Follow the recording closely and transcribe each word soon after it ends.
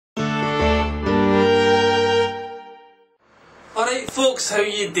Right folks, how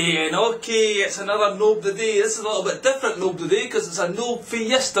you doing? Okay, it's another Nob Today. This is a little bit different Nob Today because it's a Nob for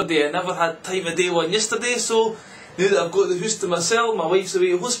yesterday. I never had time of day one yesterday, so now that I've got the house to myself, my wife's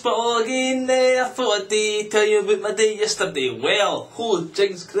away at hospital again, I thought I'd tell you about my day yesterday. Well, oh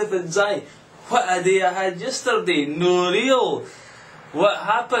Jigs Griffin's eye, what a day I had yesterday, no real. What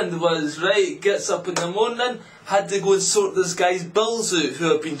happened was, right, gets up in the morning, had to go and sort this guy's bills out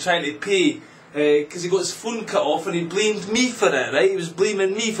who I've been trying to pay. Because he got his phone cut off and he blamed me for it, right? He was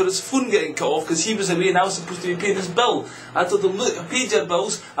blaming me for his phone getting cut off because he was away and I was supposed to be paying his bill. I told him, look, I paid your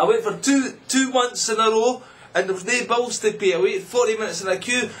bills. I went for two months in a row and there was no bills to pay. I waited 40 minutes in a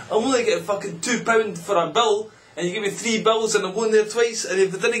queue. I'm only getting fucking £2 for a bill and you give me 3 bills and I'm going there twice, and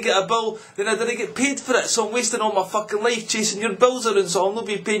if I didn't get a bill then I didn't get paid for it, so I'm wasting all my fucking life chasing your bills around, so I'll not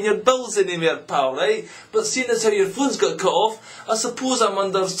be paying your bills anymore, pal, right? But seeing as how your phone's got cut off, I suppose I'm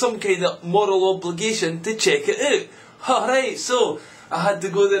under some kind of moral obligation to check it out. Alright, so I had to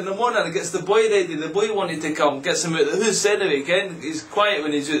go there in the morning and gets the boy ready. The boy wanted to come, gets him out of the house anyway, Ken. He's quiet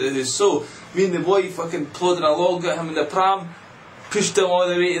when he's out of the house, so me and the boy fucking plodding along, got him in the pram, pushed him all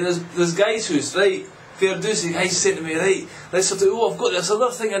the way to this guy's house, right? Fair dues, the guy said to me, right, let's sort of, oh, I've got this other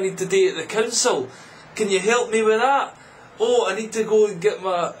thing I need to do at the council. Can you help me with that? Oh, I need to go and get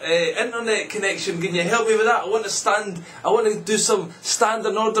my internet connection. Can you help me with that? I want to do some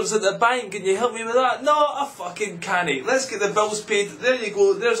standing orders at the bank. Can you help me with that? No, I fucking can't. Let's get the bills paid. There you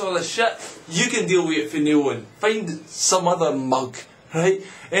go. There's all the shit. You can deal with it for no one. Find some other mug, right?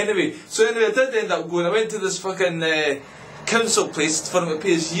 Anyway, I did end up going. I went to this fucking council place for him to pay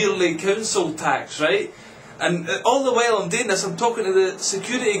his yearly council tax, right? And all the while I'm doing this, I'm talking to the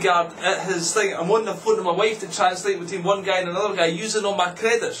security guard at his thing. I'm on the phone to my wife to translate between one guy and another guy, using all my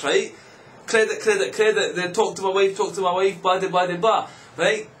credits, right? Credit. Then talk to my wife, blah, blah, blah,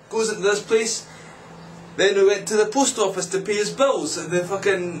 right? Goes into this place. Then we went to the post office to pay his bills. And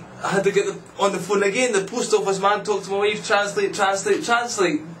I had to get on the phone again. The post office man talked to my wife, translate.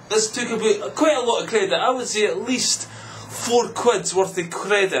 This took about quite a lot of credit. I would say at least £4 worth of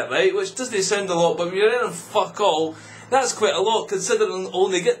credit, right? Which doesn't sound a lot, but when you're earning fuck all, that's quite a lot, considering I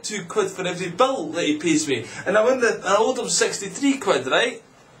only get £2 for every bill that he pays me. And I owed him 63 quid, right?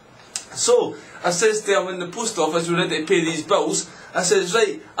 So I says to him in the post office, we're ready to pay these bills. I says,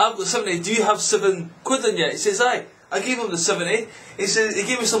 right, I've got 70, do you have £7 on you? He says, aye. I gave him the 70. He says, he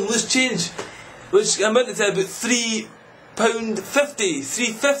gave me some loose change, which amounted to about £3.50,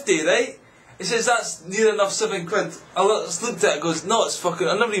 £3.50, right? He says, that's near enough £7. I looked at it and goes, no, it's fucking,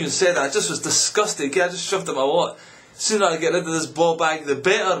 I never even said that, I just was disgusted, okay? I just shoved it in my wallet. Sooner I get rid of this ball bag, the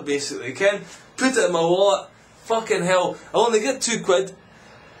better, basically, Ken. Put it in my wallet, fucking hell, I only get £2.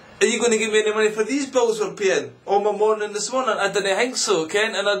 Are you going to give me any money for these bills we're paying? On my morning this morning, I didn't think so,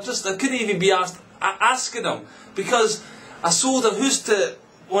 Ken, and I couldn't even be asking him, because I sold a house to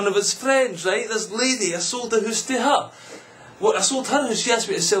one of his friends, right? This lady, I sold a house to her. Well, I sold her house, she asked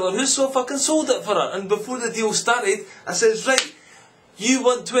me to sell her house, so I fucking sold it for her. And before the deal started, I says, right, you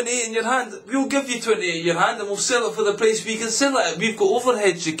want 28 in your hand, we'll give you 28 in your hand and we'll sell it for the price we can sell it at. We've got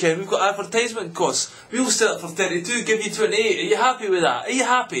overheads, you can, we've got advertisement costs. We'll sell it for 32, give you 28. Are you happy with that? Are you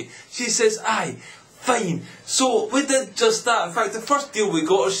happy? She says, aye, fine. So we did just that. In fact, the first deal we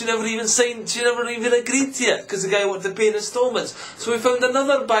got her, she never even signed, she never even agreed to it, because the guy wanted to pay in instalments. So we found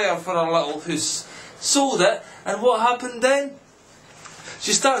another buyer for our little house. Sold it, and what happened then?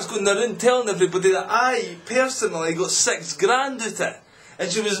 She starts going around telling everybody that I personally got £6 out of it,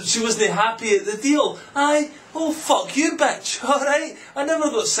 and she wasn't happy at the deal. Oh fuck you, bitch! All right, I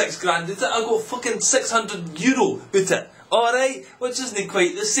never got £6 out of it. I got fucking €600 out it. All right, which isn't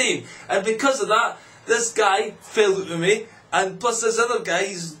quite the same. And because of that, this guy fell out with me, and plus this other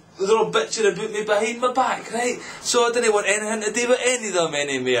guy, they're all bitching about me behind my back, right? So I didn't want anything to do with any of them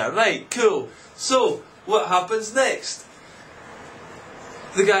anymore. Right, cool. So, what happens next?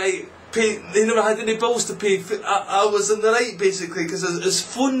 The guy paid, he never had any bills to pay. I was in the right, basically, because his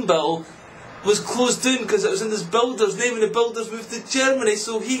phone bill was closed down because it was in his builder's name, and the builders moved to Germany,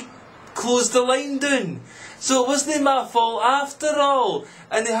 so he closed the line down. So it wasn't my fault after all.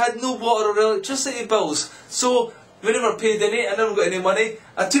 And they had no water or electricity bills. So we never paid any, I never got any money.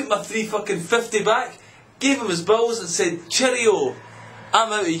 I took my £3.50 back, gave him his bills and said, cheerio,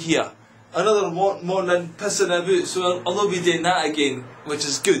 I'm out of here. Another morning pissing about, so I'll not be doing that again, which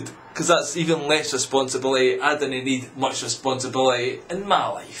is good, because that's even less responsibility. I didn't need much responsibility in my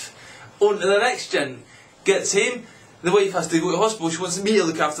life. On to the next gen, gets home, The wife has to go to hospital, she wants me to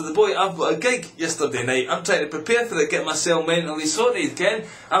look after the boy. I've got a gig yesterday night, I'm trying to prepare for it, get myself mentally sorted, Ken.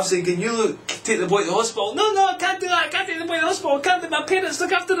 I'm saying, can you take the boy to the hospital? No, I can't do that, I can't take the boy to the hospital, I can't let my parents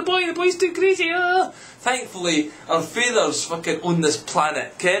look after the boy's too crazy. Thankfully, our fathers fucking own this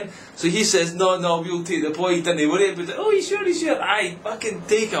planet, Ken. So he says, no, we'll take the boy, didn't he worry about it. Oh, you sure? Aye, fucking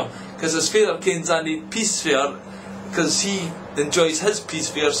take him. Because his father Ken's on the peace fair, because he enjoys his peace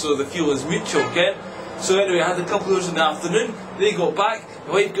fair, so the feeling's mutual, Ken. So anyway, I had a couple of hours in the afternoon, they got back,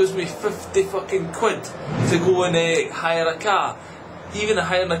 my wife gives me 50 fucking quid to go and hire a car. Even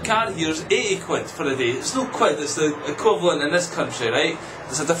hiring a car here is 80 quid for a day. It's no quid, it's the equivalent in this country, right?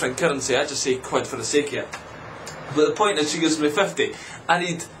 It's a different currency, I just say quid for the sake of it. But the point is, she gives me 50, I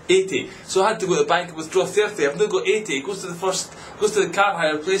need 80. So I had to go to the bank and withdraw 30, I've now got 80, it goes to the car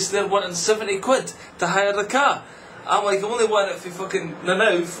hire place, they're wanting 70 quid to hire the car. I'm like, I'm only wanting it for fucking,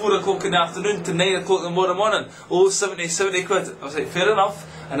 now, 4 o'clock in the afternoon to 9 o'clock in the morning. Oh, 70 quid. I was like, fair enough.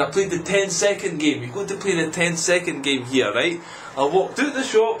 And I played the 10-second game. You've got to play the 10-second game here, right? I walked out the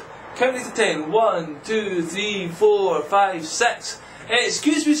shop, counted to 10. 1, 2, 3, 4, 5, 6.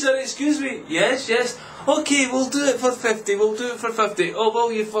 Excuse me, sir, excuse me. Yes. Okay, we'll do it for 50, Oh,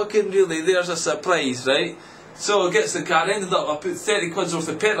 well, you fucking really, there's a surprise, right? So it gets the car, ended up, I put 30 quid's worth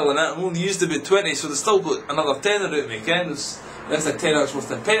of petrol in it, and only used about 20, so they still got another tenner out of me, Ken. That's a tenner's worth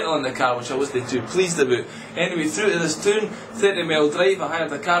of petrol in the car, which I wasn't too pleased about. Anyway, through to this town, 30-mile drive, I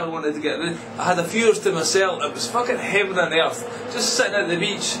hired a car, I wanted to get rid. I had a few hours to myself, it was fucking heaven on earth. Just sitting at the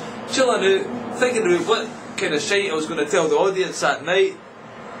beach, chilling out, thinking about what kind of shite I was going to tell the audience that night.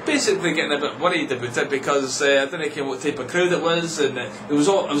 Basically getting a bit worried about it because I didn't know what type of crowd it was, and it was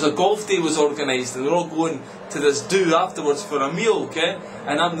a golf day was organised, and we were all going to this do afterwards for a meal, okay?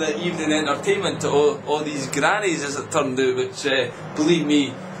 And I'm the evening entertainment to all these grannies, as it turned out, which believe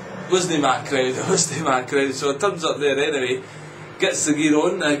me, wasn't my crowd. So it turns up there anyway, gets the gear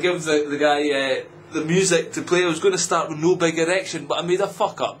on, I give the guy the music to play. I was going to start with No Big Erection, but I made a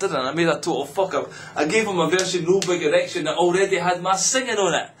fuck up, didn't I? I made a total fuck up. I gave him a version No Big Erection that already had my singing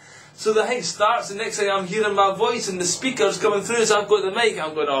on it. So the thing starts, and next thing I'm hearing my voice and the speakers coming through as I've got the mic.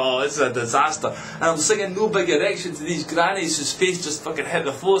 I'm going, oh, this is a disaster. And I'm singing No Big Erection to these grannies whose face just fucking hit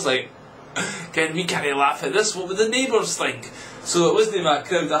the floor. It's like, we can't laugh at this, what would the neighbours think? So it wasn't my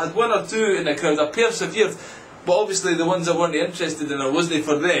crowd. I had one or two in the crowd. I persevered. But obviously the ones I weren't interested in, it wasn't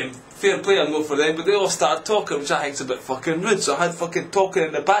for them. Fair play, I'm not for them, but they all started talking, which I think's a bit fucking rude. So I had fucking talking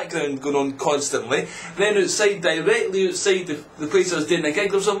in the background going on constantly. Then outside, directly outside the place I was doing the gig,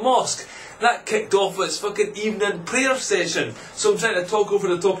 there was a mosque. That kicked off its fucking evening prayer session. So I'm trying to talk over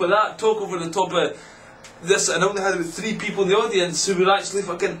the top of that, talk over the top of this, and I only had about 3 people in the audience who were actually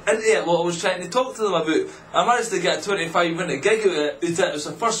fucking into it, what I was trying to talk to them about. I managed to get a 25-minute gig out of it. It was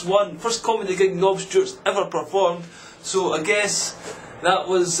the first comedy gig Nob Stewart's ever performed, so I guess that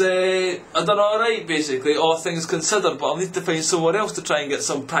was, I done alright basically, all things considered, but I'll need to find somewhere else to try and get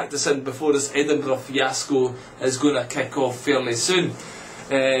some practice in before this Edinburgh fiasco is going to kick off fairly soon.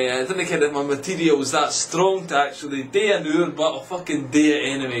 I didn't think that my material was that strong to actually do an hour, but I'll fucking do it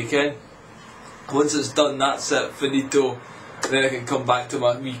anyway, Ken. Once it's done, that's it, finito. Then I can come back to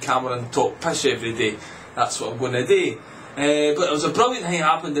my wee camera and talk pish every day. That's what I'm going to do. But it was a brilliant thing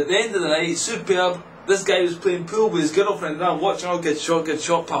happened at the end of the night, superb. This guy was playing pool with his girlfriend, and I'm watching, oh, good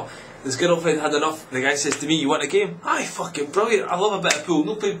shot, pal. His girlfriend had enough. The guy says to me, you want a game? Aye, fucking brilliant. I love a bit of pool.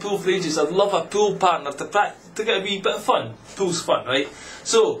 Not played pool for ages. I'd love a pool partner to get a wee bit of fun. Pool's fun, right?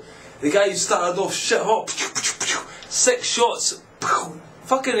 So, the guy started off shit hot. 6 shots.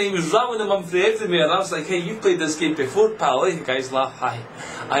 Fucking he was ramming them in through everywhere. And I was like, hey, you've played this game before, pal. The guys laugh. Aye,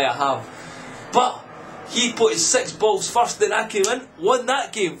 I have. But he put his 6 balls first, then I came in, won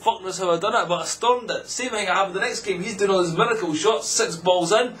that game. Fuck knows how I done it, but I stormed it. Same thing I happened the next game. He's doing all his miracle shots, 6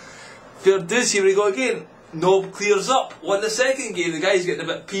 balls in. Fair dues, here we go again. Nob clears up. Won the second game. The guy's getting a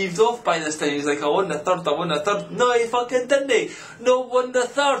bit peeved off by this time. He's like, I won the third. No, he fucking didn't. Nob won the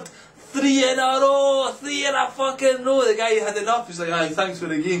third. 3 in a row, 3 in a fucking row. The guy had enough. He's like, aye, thanks for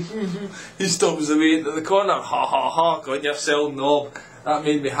the game. He storms away into the corner. Ha ha ha, go on yourself, Nob. That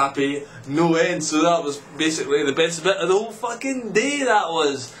made me happy, no end. So that was basically the best bit of the whole fucking day, that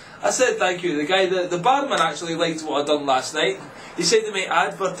was. I said thank you. The guy, the barman actually liked what I done last night. He said to me,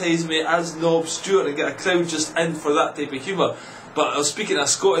 advertise me as Nob Stewart and get a crowd just in for that type of humour. But I was speaking to a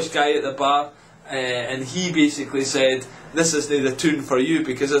Scottish guy at the bar, and he basically said, this isn't the tune for you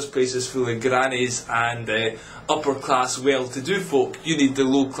because this place is full of grannies and upper class well-to-do folk. You need the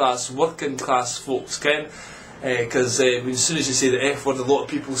low-class, working-class folks, Ken. Because as soon as you say the F word, a lot of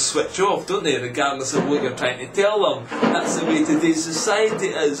people switch off, don't they, regardless of what you're trying to tell them. That's the way today's society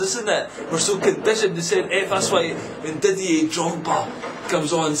is, isn't it? We're so conditioned to say F. That's why when Didier Drogba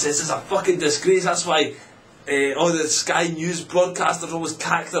comes on and says it's a fucking disgrace, that's why all the Sky News broadcasters always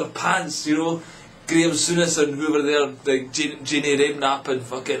cack their pants, you know. Graham Souness and whoever there, like Janie Redknapp and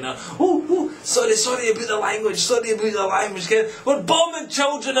fucking sorry about the language, we're bombing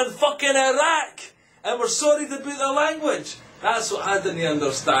children in fucking Iraq and we're sorry about the language. That's what I didn't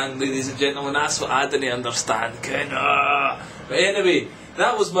understand, ladies and gentlemen, that's what I didn't understand, But anyway,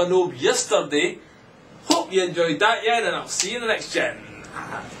 that was my Nob yesterday. Hope you enjoyed that, yeah, and I'll see you in the next gen.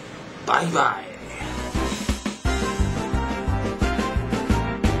 Bye bye.